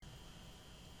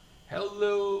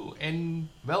Hello and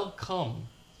welcome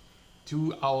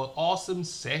to our awesome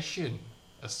session,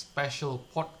 a special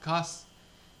podcast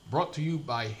brought to you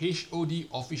by HOD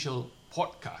Official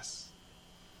Podcast.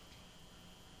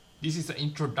 This is an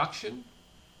introduction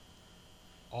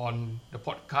on the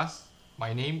podcast.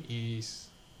 My name is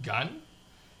Gan,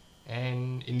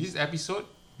 and in this episode,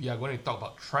 we are going to talk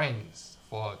about trends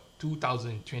for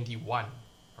 2021.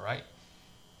 All right,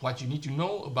 what you need to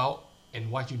know about and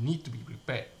what you need to be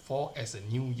prepared for as a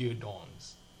new year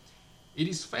dawns. It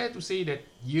is fair to say that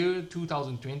year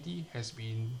 2020 has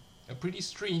been a pretty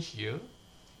strange year,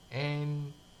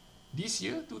 and this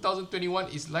year 2021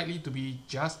 is likely to be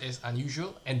just as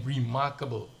unusual and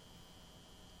remarkable.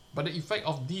 But the effect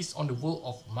of this on the world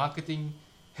of marketing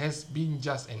has been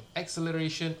just an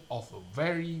acceleration of a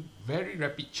very, very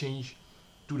rapid change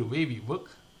to the way we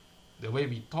work, the way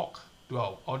we talk to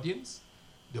our audience,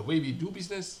 the way we do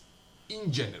business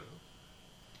in general.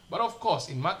 But of course,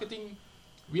 in marketing,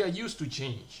 we are used to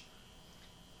change.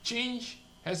 Change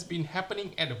has been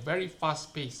happening at a very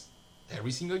fast pace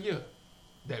every single year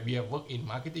that we have worked in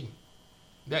marketing.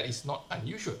 That is not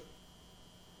unusual.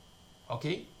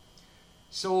 Okay?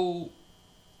 So,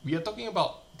 we are talking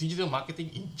about digital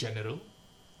marketing in general.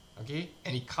 Okay?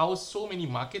 And it covers so many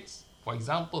markets. For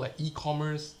example, like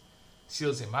e-commerce,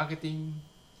 sales and marketing,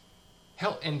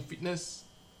 health and fitness,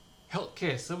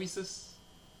 healthcare services,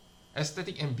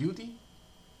 aesthetic and beauty,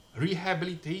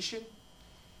 rehabilitation,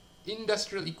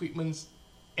 industrial equipments,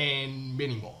 and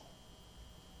many more.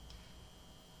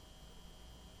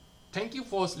 Thank you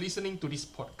for listening to this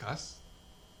podcast.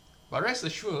 But rest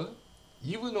assured,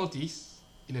 you will notice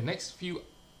in the next few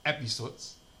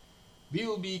episodes, we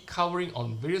will be covering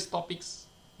on various topics,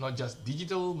 not just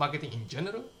digital marketing in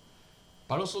general,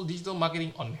 but also digital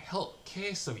marketing on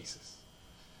healthcare services.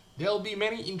 There will be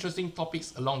many interesting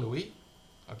topics along the way.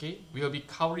 Okay, we will be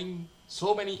covering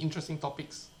so many interesting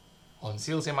topics on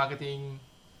sales and marketing,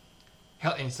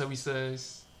 health and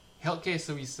services, healthcare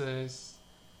services,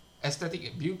 aesthetic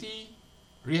and beauty,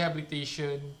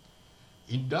 rehabilitation,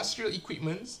 industrial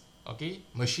equipments, okay,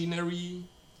 machinery,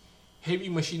 heavy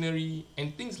machinery,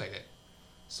 and things like that.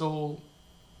 So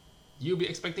you'll be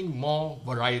expecting more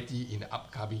variety in the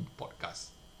upcoming podcast.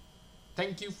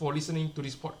 Thank you for listening to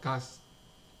this podcast.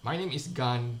 My name is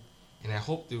Gan, and I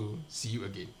hope to see you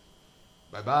again.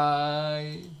 Bye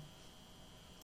bye.